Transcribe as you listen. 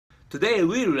Today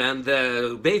we learn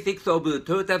the basics of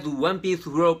Toyota's one-piece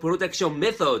flow production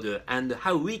method and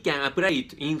how we can apply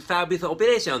it in service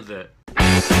operations.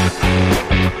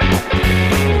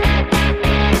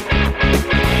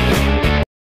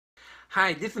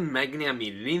 Hi, this is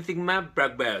Magnami, Lean Sigma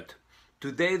Black Belt.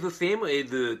 Today's theme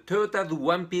is Toyota's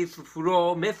one-piece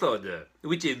flow method,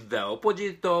 which is the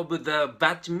opposite of the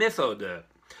batch method.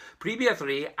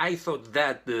 Previously, I thought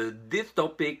that this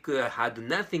topic had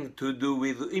nothing to do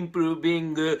with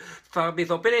improving service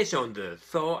operations,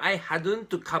 so I hadn't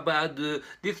covered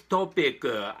this topic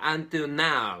until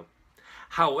now.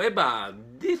 However,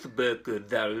 this book,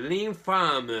 The Lean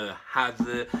Farm, has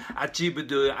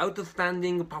achieved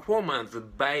outstanding performance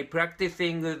by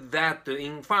practicing that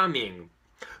in farming.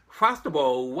 First of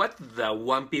all, what's the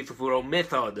one-piece flow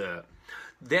method?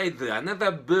 There is another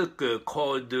book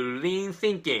called Lean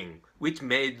Thinking, which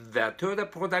made the Toyota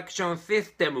production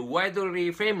system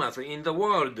widely famous in the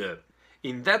world.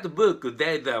 In that book,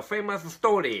 there is a famous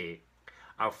story.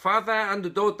 A father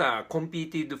and daughter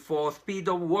competed for speed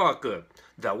of work.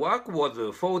 The work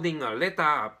was folding a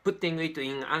letter, putting it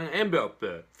in an envelope,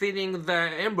 sealing the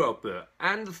envelope,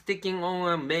 and sticking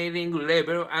on a mailing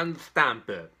label and stamp.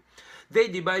 They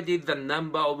divided the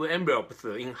number of envelopes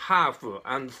in half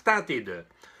and started.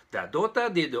 The daughter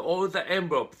did all the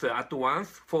envelopes at once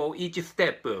for each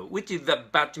step, which is the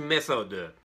batch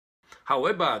method.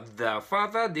 However, the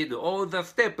father did all the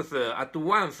steps at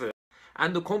once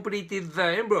and completed the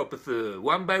envelopes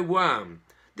one by one.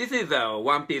 This is a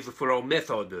one-piece flow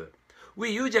method. We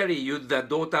usually use the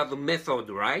daughter's method,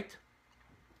 right?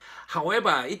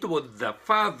 However, it was the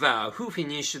father who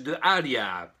finished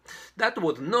earlier. That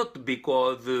was not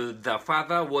because the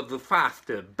father was fast,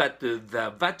 but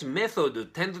the batch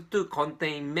method tends to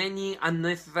contain many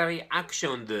unnecessary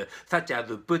actions, such as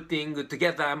putting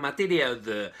together materials,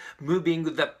 moving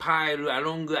the pile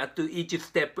along at each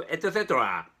step,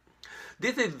 etc.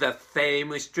 This is the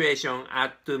same situation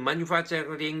at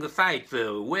manufacturing sites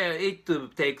where it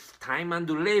takes time and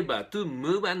labor to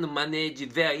move and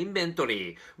manage their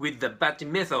inventory with the batch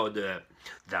method.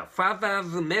 The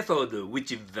father's method,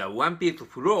 which is the one-piece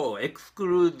flow,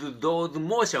 excludes those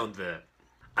motions.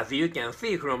 As you can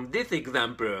see from this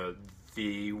example,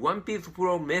 the one-piece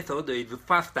flow method is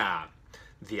faster.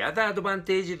 The other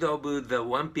advantages of the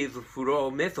one-piece flow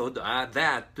method are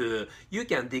that you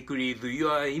can decrease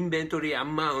your inventory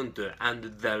amount and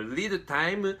the lead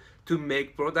time to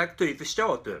make product is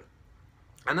short.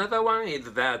 Another one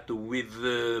is that with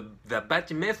the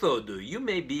batch method, you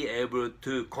may be able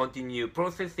to continue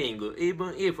processing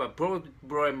even if a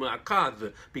problem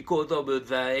occurs because of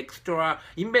the extra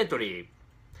inventory.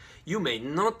 You may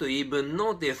not even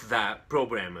notice the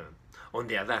problem. On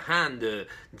the other hand,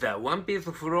 the one-piece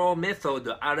flow method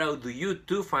allows you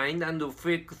to find and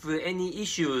fix any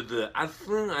issues as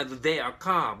soon as they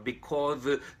occur because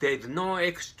there is no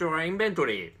extra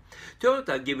inventory.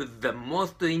 Toyota gives the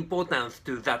most importance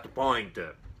to that point.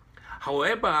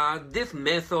 However, this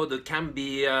method can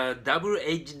be a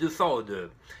double-edged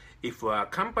sword. If a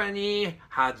company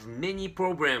has many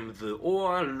problems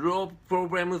or low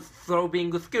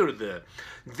problem-solving skills,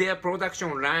 their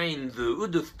production lines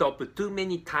would stop too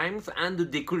many times and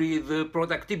decrease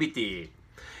productivity.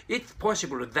 It's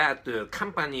possible that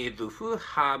companies who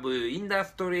have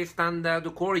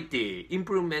industry-standard quality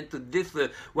implement this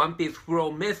one-piece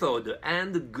flow method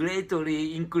and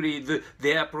greatly increase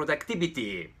their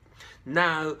productivity.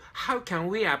 Now, how can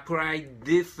we apply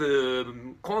this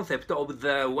concept of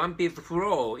the one-piece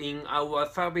flow in our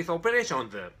service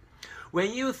operations?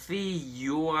 When you see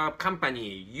your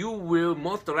company, you will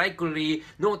most likely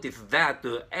notice that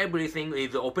everything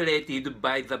is operated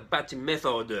by the batch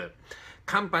method.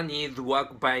 Companies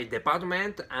work by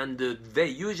department and they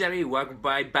usually work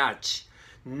by batch.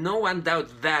 No one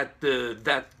doubts that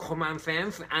that's common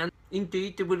sense and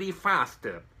intuitively fast.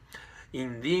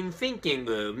 In Lean Thinking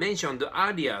mentioned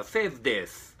earlier says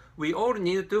this: we all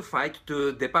need to fight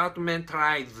to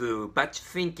departmentalize batch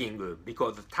thinking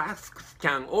because tasks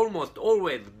can almost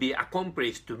always be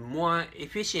accomplished more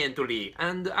efficiently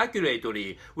and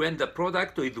accurately when the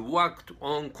product is worked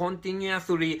on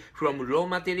continuously from raw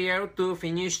material to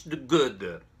finished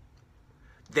good.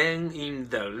 Then in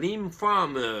the Lean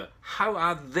Farm, how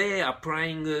are they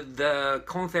applying the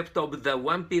concept of the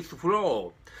one-piece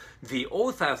flow? The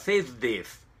author says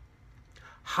this: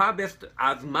 harvest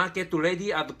as market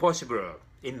ready as possible.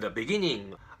 In the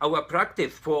beginning, Our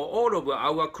practice for all of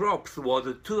our crops was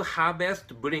to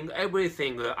harvest, bring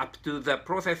everything up to the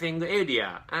processing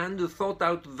area, and sort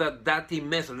out the dirty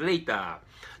mess later.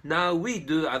 Now we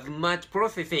do as much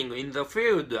processing in the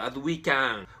field as we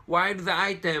can, while the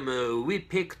item we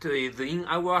picked is in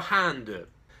our hand.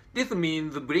 This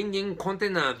means bringing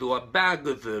containers or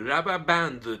bags, rubber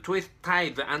bands, twist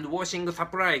ties, and washing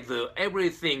supplies,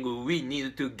 everything we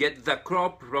need to get the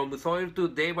crop from soil to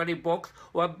delivery box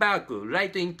or bag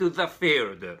right into the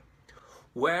field.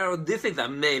 Well, this is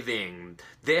amazing.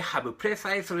 They have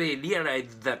precisely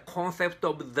realized the concept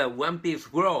of the one-piece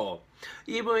grow.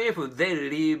 Even if they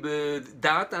leave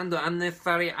dirt and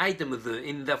unnecessary items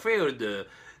in the field,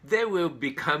 they will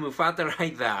become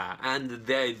fertilizer, and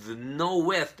there is no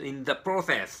waste in the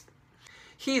process.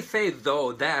 He says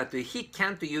though that he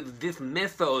can't use this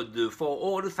method for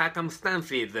all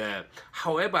circumstances.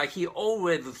 However, he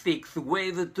always seeks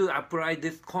ways to apply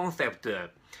this concept.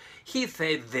 He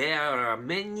says there are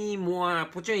many more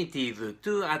opportunities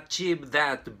to achieve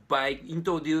that by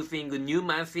introducing new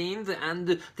machines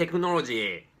and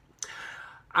technology.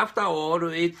 After all,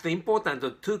 it's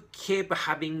important to keep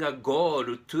having a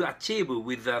goal to achieve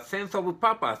with a sense of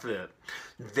purpose.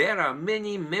 There are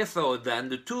many methods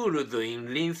and tools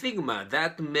in Lean Sigma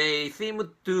that may seem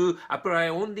to apply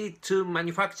only to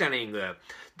manufacturing.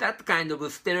 That kind of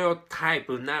stereotype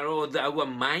narrows our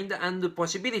mind and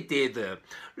possibilities.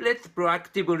 Let's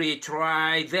proactively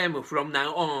try them from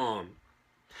now on.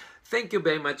 Thank you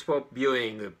very much for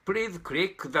viewing. Please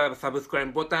click the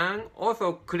subscribe button.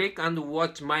 Also click and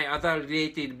watch my other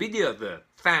related videos.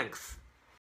 Thanks.